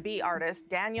Toronto R&B artist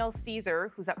Daniel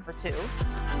Caesar, who's up for 2.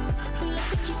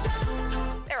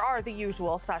 There are the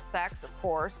usual suspects, of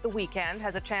course. The Weeknd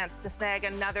has a chance to snag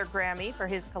another Grammy for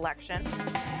his collection.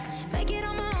 Make it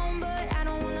on my own, but I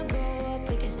don't wanna grow up.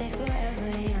 We can stay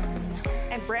forever young.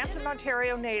 And Brampton,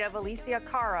 Ontario native Alicia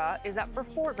Cara is up for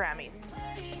 4 Grammys.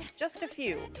 Just a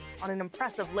few on an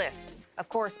impressive list. Of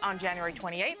course, on January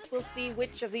 28th, we'll see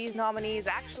which of these nominees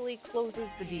actually closes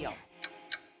the deal.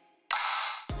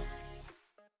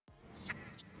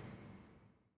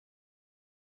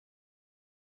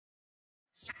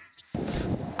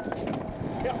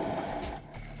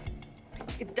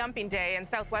 It's dumping day in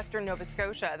southwestern Nova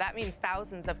Scotia. That means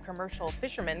thousands of commercial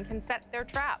fishermen can set their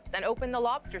traps and open the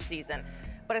lobster season.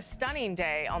 But a stunning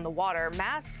day on the water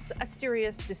masks a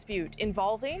serious dispute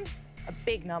involving a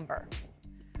big number.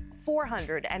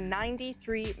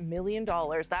 $493 million.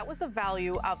 That was the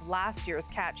value of last year's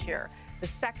catch here. the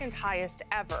second highest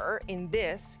ever in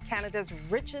this, Canada's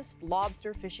richest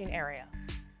lobster fishing area.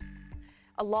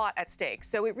 A lot at stake,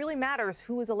 so it really matters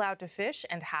who is allowed to fish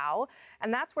and how,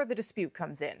 and that's where the dispute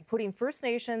comes in, putting First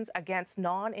Nations against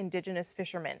non-Indigenous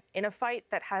fishermen in a fight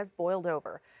that has boiled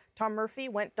over. Tom Murphy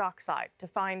went dockside to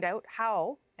find out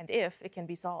how and if it can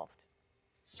be solved.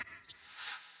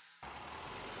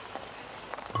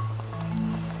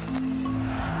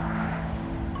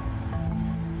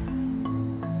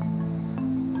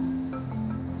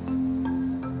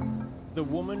 The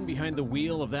woman behind the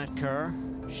wheel of that car,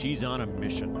 she's on a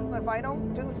mission. If I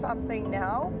don't do something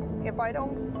now,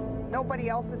 nobody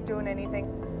else is doing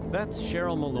anything. That's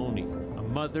Cheryl Maloney, a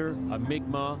mother, a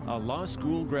Mi'kmaq, a law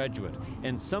school graduate,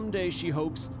 and someday she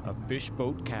hopes a fish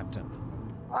boat captain.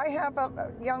 I have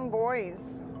young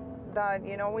boys that,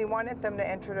 we wanted them to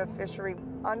enter the fishery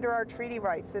under our treaty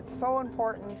rights. It's so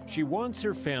important. She wants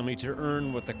her family to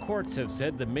earn what the courts have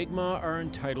said the Mi'kmaq are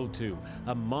entitled to,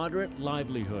 a moderate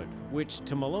livelihood, which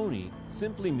to Maloney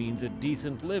simply means a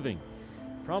decent living.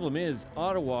 Problem is,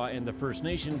 Ottawa and the First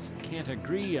Nations can't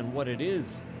agree on what it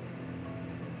is.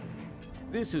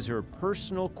 This is her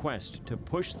personal quest to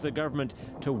push the government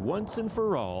to once and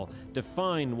for all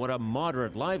define what a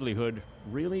moderate livelihood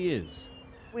really is.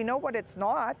 We know what it's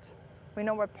not. We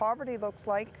know what poverty looks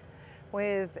like.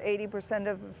 With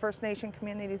 80% of First Nation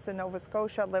communities in Nova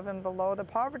Scotia living below the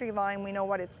poverty line, we know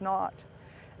what it's not.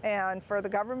 And for the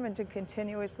government to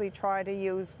continuously try to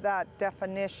use that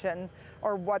definition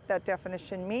or what that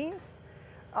definition means,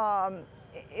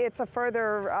 it's a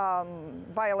further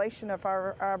violation of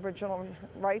our Aboriginal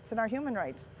rights and our human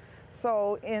rights.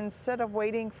 So instead of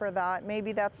waiting for that,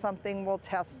 maybe that's something we'll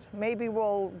test. Maybe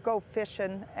we'll go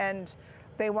fishing and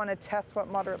they want to test what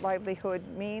moderate livelihood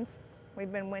means.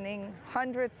 We've been winning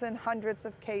hundreds and hundreds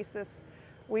of cases.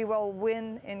 We will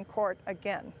win in court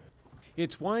again.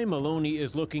 It's why Maloney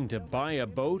is looking to buy a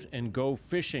boat and go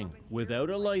fishing without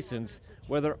a license,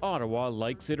 whether Ottawa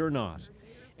likes it or not.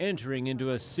 Entering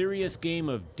into a serious game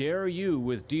of dare you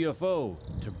with DFO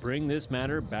to bring this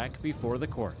matter back before the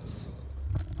courts.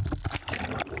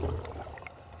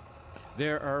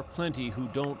 There are plenty who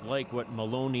don't like what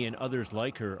Maloney and others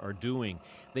like her are doing.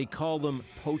 They call them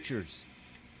poachers.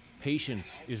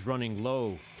 Patience is running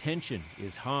low, tension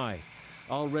is high.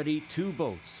 Already 2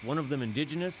 boats, one of them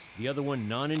Indigenous, the other one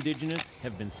non-Indigenous,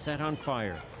 have been set on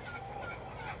fire.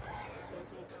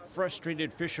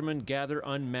 Frustrated fishermen gather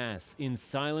en masse in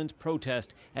silent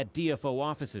protest at DFO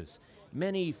offices,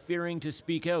 many fearing to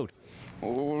speak out.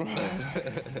 Oh,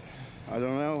 I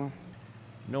don't know.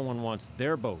 No one wants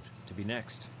their boat to be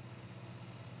next.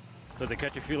 So they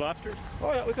catch a few lobsters?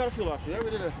 Oh yeah, we caught a few lobsters there.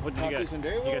 We did a decent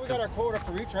day. Well, we got our quota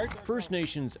for each, right? First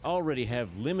Nations already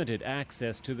have limited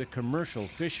access to the commercial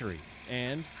fishery,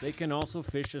 and they can also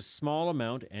fish a small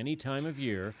amount any time of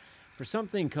year for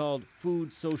something called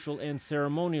food, social, and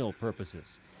ceremonial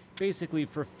purposes, basically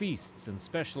for feasts and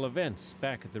special events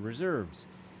back at the reserves,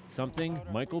 something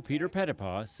Michael Peter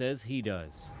Pettipaw says he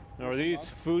does. Now, are these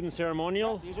food and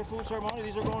ceremonial? Yeah, these are food ceremonial.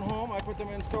 These are going home. I put them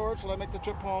in storage till I make the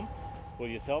trip home. Will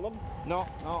you sell them? No.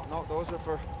 Those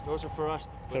are for us.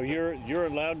 So you're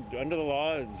allowed under the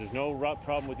law. There's no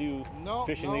problem with you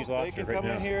fishing these lobsters. They can come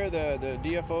in here. The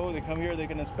DFO. They come here. They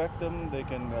can inspect them. They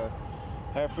can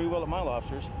have free will at my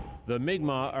lobsters. The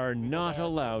Mi'kmaq are not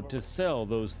allowed to sell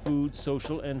those food,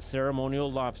 social, and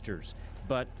ceremonial lobsters,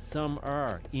 but some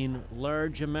are in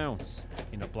large amounts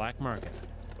in a black market.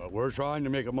 We're trying to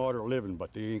make a moderate living,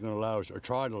 but they ain't going to allow us.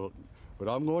 But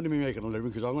I'm going to be making a living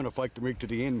because I'm going to fight the rig to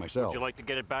the end myself. Would you like to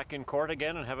get it back in court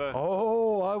again and have a...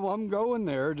 Oh, I'm going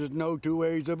there. There's no 2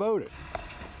 ways about it.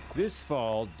 This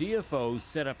fall, DFO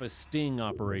set up a sting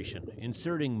operation,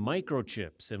 inserting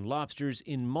microchips and lobsters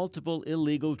in multiple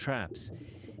illegal traps.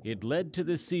 It led to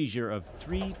the seizure of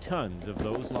 3 tons of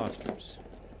those lobsters.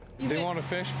 They want to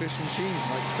fish and cheese.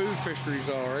 Like food fishery's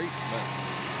all right,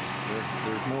 but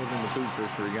there's more than the food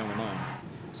fishery going on.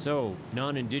 So,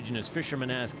 non-Indigenous fishermen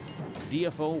ask,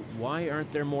 DFO, why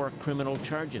aren't there more criminal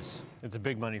charges? It's a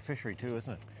big money fishery too,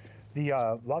 isn't it?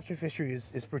 The lobster fishery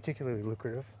is particularly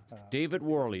lucrative. David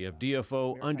Worley of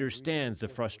DFO understands the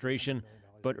frustration,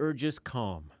 but urges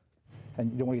calm.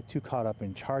 And you don't want to get too caught up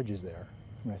in charges there.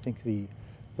 I mean, I think the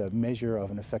measure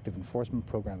of an effective enforcement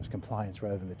program is compliance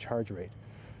rather than the charge rate.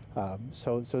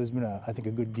 So there's been, I think,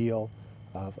 a good deal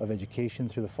of education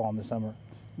through the fall and the summer.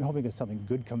 I'm hoping that something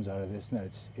good comes out of this and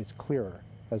that it's clearer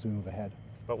as we move ahead.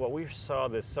 But what we saw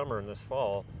this summer and this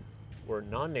fall were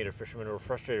non-native fishermen who were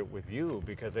frustrated with you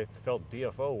because they felt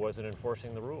DFO wasn't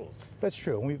enforcing the rules. That's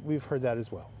true, and we've heard that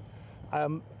as well.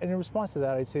 And in response to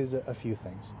that, I'd say there's a few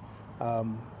things.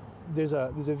 there's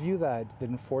a view that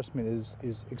enforcement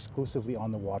is exclusively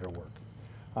on the water work.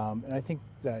 And I think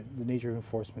that the nature of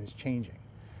enforcement is changing.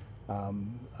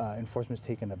 Enforcement has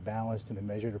taken a balanced and a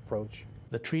measured approach.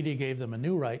 The treaty gave them a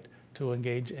new right to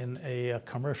engage in a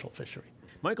commercial fishery.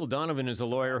 Michael Donovan is a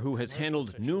lawyer who has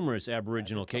handled numerous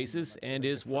Aboriginal cases and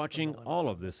is watching all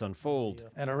of this unfold.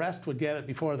 An arrest would get it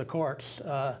before the courts,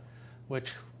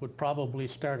 which would probably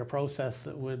start a process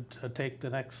that would take the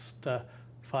next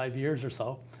 5 years or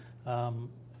so.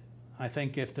 I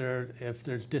think if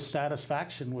there's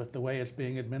dissatisfaction with the way it's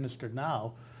being administered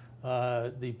now,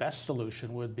 the best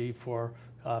solution would be for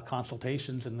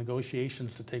consultations and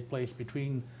negotiations to take place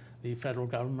between the federal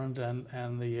government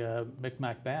and the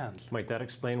Micmac bands. Might that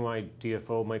explain why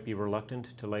DFO might be reluctant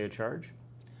to lay a charge?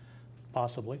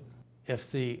 Possibly. If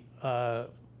the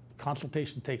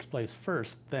consultation takes place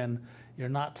first, then you're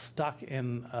not stuck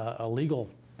in a legal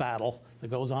battle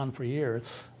that goes on for years,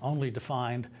 only to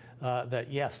find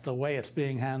that, yes, the way it's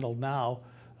being handled now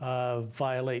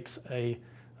violates a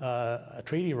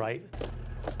treaty right.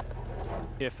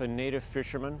 If a native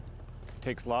fisherman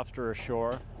takes lobster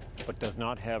ashore but does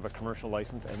not have a commercial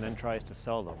license and then tries to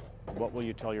sell them, what will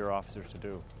you tell your officers to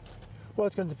do? Well,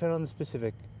 it's going to depend on the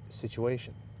specific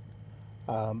situation.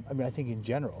 I mean, I think in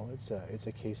general, it's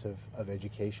a case of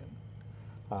education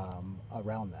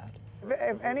around that.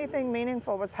 If anything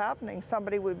meaningful was happening,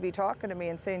 somebody would be talking to me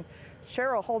and saying,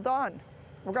 Cheryl, hold on.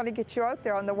 We're going to get you out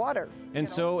there on the water. And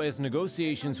so, as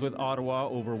negotiations with Ottawa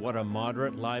over what a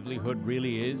moderate livelihood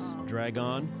really is drag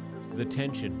on, the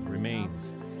tension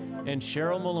remains. And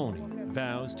Cheryl Maloney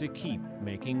vows to keep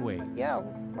making waves. Yeah,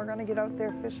 we're going to get out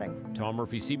there fishing. Tom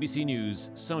Murphy, CBC News,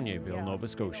 Saulnieville, Nova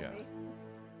Scotia.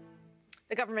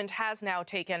 The government has now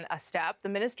taken a step. The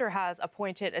minister has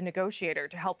appointed a negotiator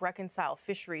to help reconcile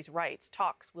fisheries rights.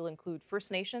 Talks will include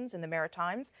First Nations in the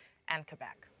Maritimes and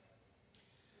Quebec.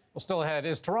 Well, still ahead,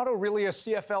 is Toronto really a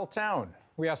CFL town?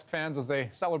 We ask fans as they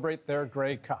celebrate their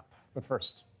Grey Cup. But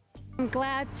first, I'm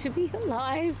glad to be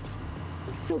alive.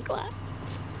 I'm so glad.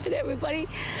 And everybody,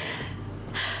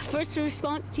 first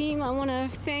response team, I want to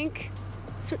thank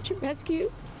Search and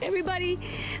Rescue, everybody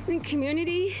in the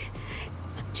community,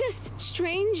 just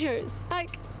strangers. I'm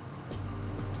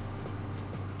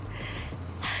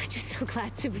just so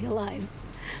glad to be alive.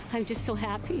 I'm just so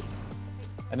happy.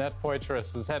 Annette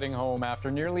Poitras is heading home after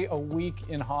nearly a week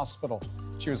in hospital.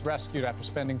 She was rescued after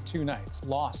spending 2 nights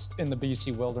lost in the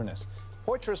BC wilderness.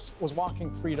 Poitras was walking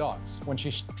 3 dogs when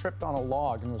she tripped on a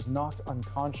log and was knocked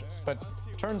unconscious. But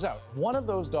turns out one of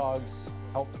those dogs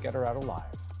helped get her out alive.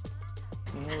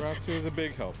 Roxy was a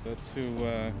big help. That's who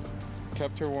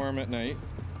kept her warm at night.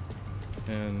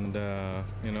 And,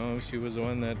 you know, she was the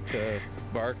one that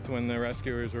barked when the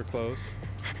rescuers were close.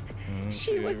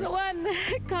 She was the one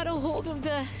that got a hold of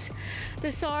the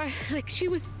SAR. Like, she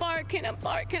was barking and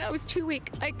barking. I was too weak.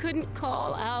 I couldn't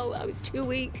call out. I was too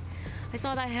weak. I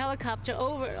saw that helicopter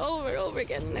over and over and over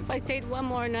again. And if I stayed one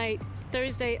more night,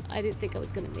 Thursday, I didn't think I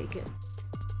was going to make it.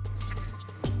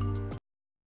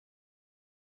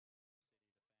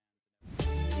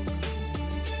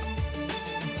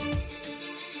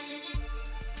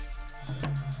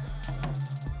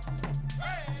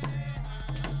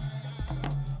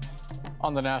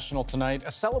 On the National tonight,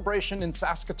 a celebration in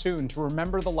Saskatoon to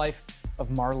remember the life of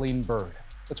Marlene Bird.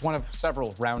 It's one of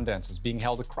several round dances being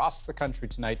held across the country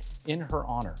tonight in her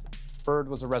honor. Bird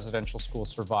was a residential school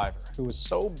survivor who was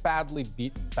so badly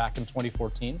beaten back in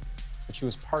 2014 that she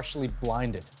was partially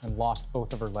blinded and lost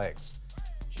both of her legs.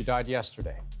 She died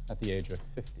yesterday at the age of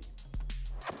 50.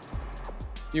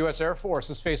 The U.S. Air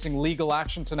Force is facing legal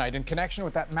action tonight in connection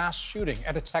with that mass shooting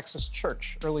at a Texas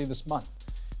church early this month.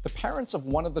 The parents of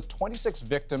one of the 26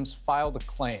 victims filed a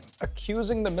claim,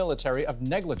 accusing the military of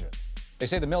negligence. They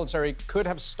say the military could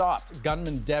have stopped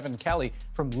gunman Devin Kelly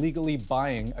from legally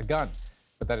buying a gun,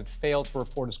 but that it failed to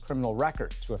report his criminal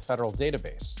record to a federal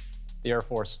database. The Air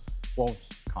Force won't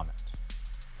comment.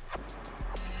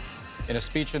 In a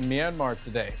speech in Myanmar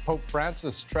today, Pope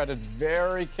Francis treaded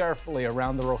very carefully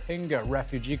around the Rohingya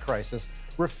refugee crisis,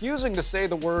 refusing to say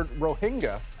the word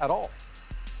Rohingya at all.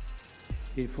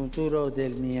 Il futuro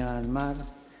del Myanmar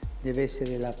deve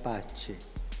essere la pace,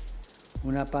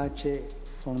 una pace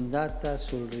fondata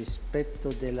sul rispetto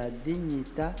della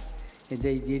dignità e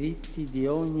dei diritti di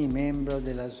ogni membro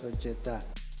della società.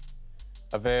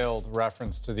 A veiled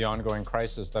reference to the ongoing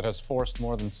crisis that has forced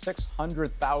more than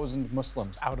 600,000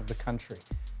 Muslims out of the country.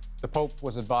 The Pope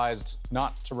was advised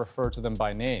not to refer to them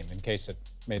by name in case it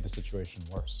made the situation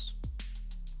worse.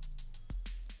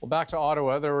 Well, back to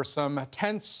Ottawa, there were some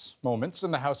tense moments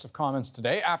in the House of Commons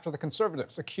today after the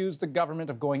Conservatives accused the government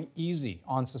of going easy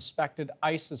on suspected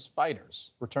ISIS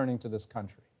fighters returning to this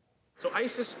country. So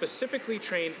ISIS specifically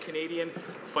trained Canadian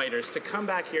fighters to come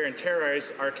back here and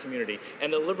terrorize our community,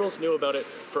 and the Liberals knew about it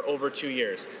for over 2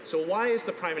 years. So why is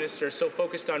the Prime Minister so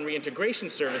focused on reintegration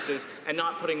services and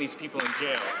not putting these people in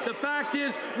jail? The fact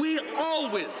is, we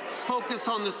always focus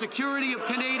on the security of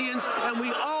Canadians, and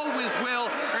we always will,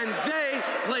 and they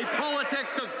play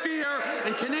politics of fear,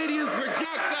 and Canadians reject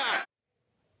that.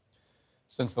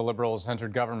 Since the Liberals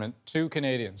entered government, 2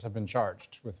 Canadians have been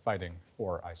charged with fighting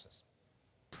for ISIS.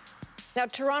 Now,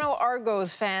 Toronto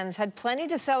Argos fans had plenty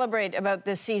to celebrate about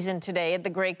this season today at the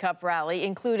Grey Cup rally,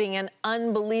 including an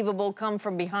unbelievable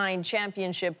come-from-behind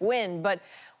championship win. But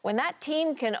when that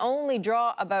team can only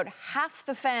draw about half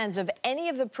the fans of any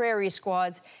of the Prairie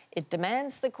squads, it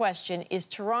demands the question, is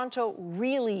Toronto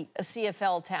really a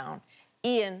CFL town?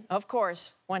 Ian, of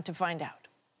course, went to find out.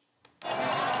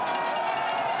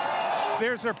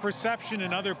 There's a perception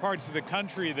in other parts of the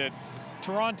country that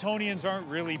Torontonians aren't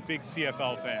really big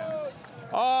CFL fans.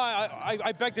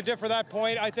 I beg to differ that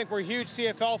point. I think we're huge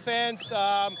CFL fans.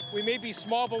 We may be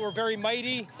small, but we're very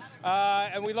mighty,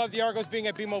 and we love the Argos being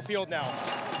at BMO Field now.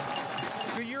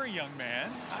 So you're a young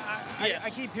man. Yes.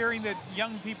 I keep hearing that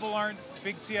young people aren't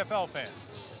big CFL fans.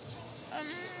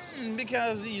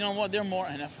 Because, you know what, they're more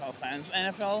NFL fans.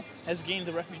 NFL has gained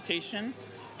the reputation,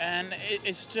 and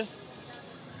it's just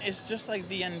like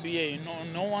the NBA.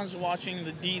 No one's watching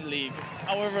the D League.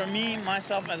 However,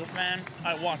 myself as a fan,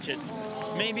 I watch it.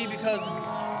 Maybe because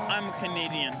I'm a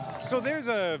Canadian. So there's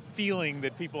a feeling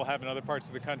that people have in other parts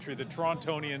of the country that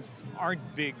Torontonians aren't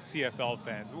big CFL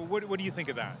fans. What do you think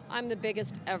of that? I'm the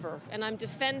biggest ever, and I'm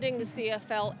defending the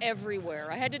CFL everywhere.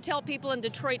 I had to tell people in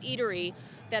Detroit Eatery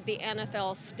that the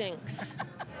NFL stinks.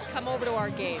 Come over to our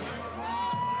game.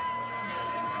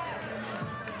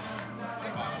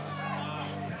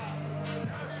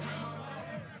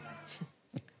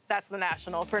 That's the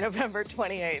National for November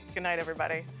 28th. Good night,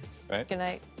 everybody. Right. Good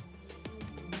night.